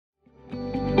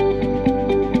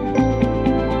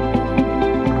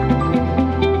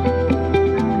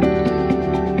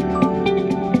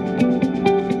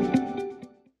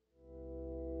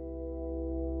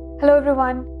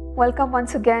welcome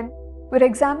once again. We're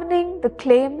examining the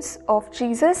claims of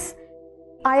Jesus.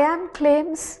 I am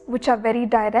claims which are very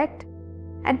direct.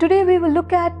 And today we will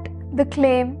look at the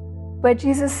claim where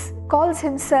Jesus calls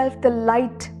himself the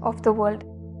light of the world.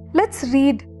 Let's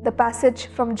read the passage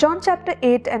from John chapter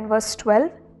 8 and verse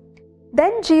 12.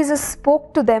 Then Jesus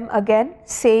spoke to them again,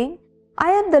 saying,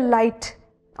 I am the light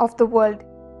of the world.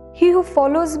 He who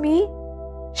follows me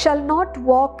shall not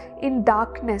walk in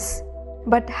darkness,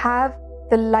 but have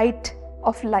the light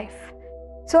of life.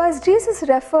 So as Jesus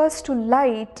refers to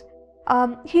light,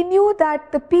 he knew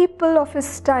that the people of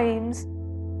his times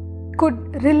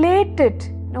could relate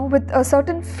it with a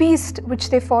certain feast which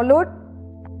they followed,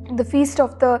 the Feast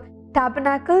of the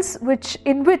Tabernacles,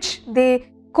 in which they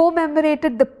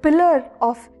commemorated the pillar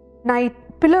of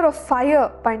fire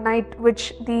by night,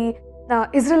 which the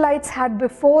Israelites had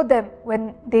before them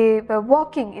when they were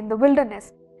walking in the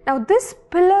wilderness. Now this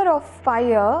pillar of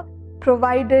fire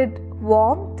provided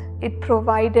warmth, it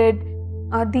provided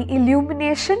the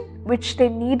illumination which they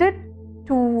needed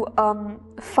to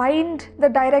find the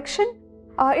direction.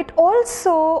 It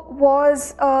also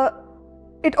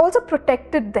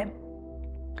protected them.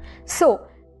 So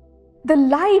the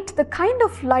light, the kind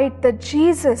of light that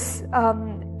Jesus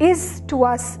is to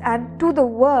us and to the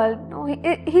world,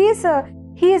 he is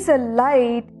a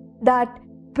light that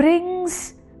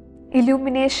brings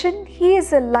illumination. He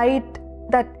is a light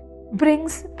that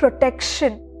brings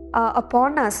protection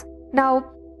upon us. Now,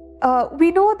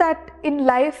 we know that in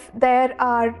life there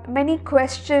are many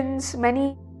questions,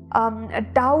 many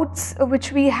doubts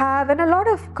which we have, and a lot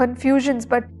of confusions.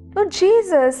 But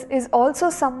Jesus is also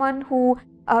someone who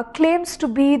claims to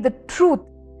be the truth.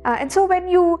 And so when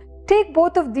you take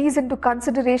both of these into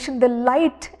consideration, the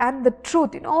light and the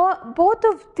truth, both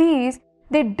of these,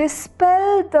 they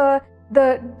dispel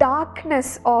the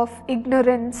darkness of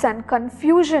ignorance and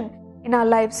confusion in our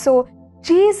lives. So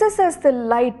Jesus as the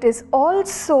light is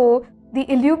also the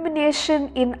illumination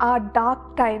in our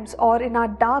dark times or in our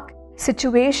dark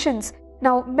situations.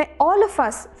 Now, all of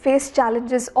us face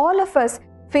challenges, all of us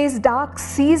face dark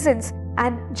seasons,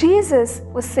 and Jesus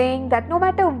was saying that no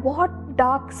matter what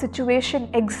dark situation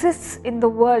exists in the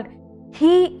world,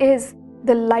 he is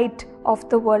the light of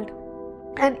the world.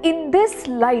 And in this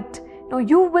light,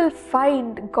 you will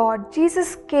find God.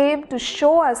 Jesus came to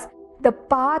show us the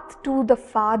path to the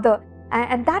Father,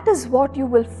 and that is what you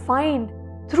will find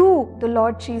through the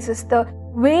Lord Jesus, the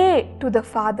way to the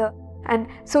Father. And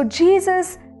so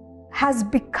Jesus has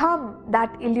become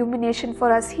that illumination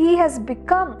for us. He has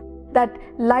become that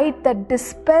light that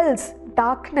dispels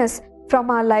darkness from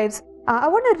our lives. I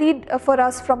want to read for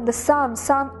us from the Psalm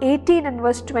 18 and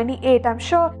verse 28. I'm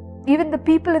sure even the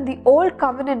people in the Old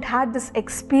Covenant had this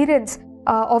experience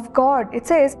of God. It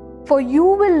says, for you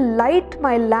will light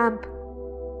my lamp.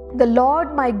 The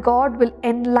Lord my God will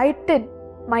enlighten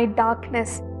my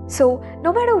darkness. So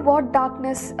no matter what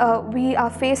darkness we are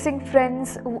facing,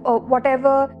 friends,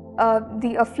 whatever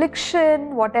the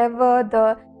affliction, whatever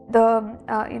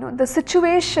the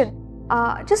situation,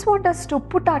 just want us to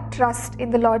put our trust in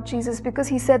the Lord Jesus, because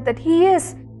he said that he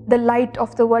is the light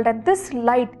of the world, and this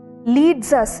light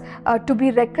leads us to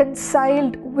be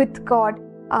reconciled with God.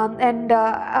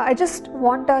 I just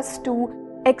want us to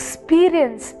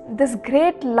experience this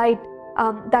great light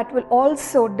that will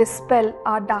also dispel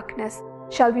our darkness.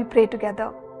 Shall we pray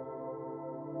together?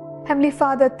 Heavenly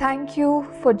Father, thank you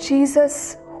for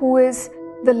Jesus, who is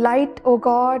the light, O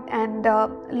God, and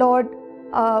Lord,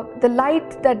 the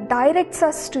light that directs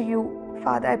us to you.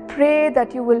 Father, I pray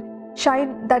that you will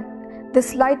shine, that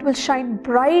this light will shine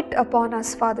bright upon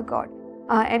us, Father God,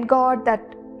 and God, that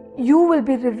you will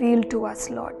be revealed to us,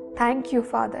 Lord. Thank you,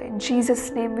 Father. In Jesus'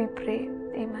 name we pray.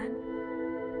 Amen.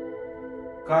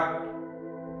 Cut.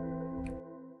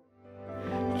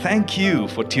 Thank you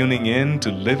for tuning in to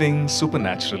Living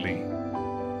Supernaturally.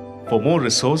 For more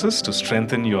resources to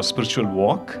strengthen your spiritual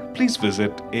walk, please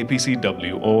visit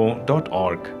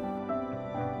apcwo.org.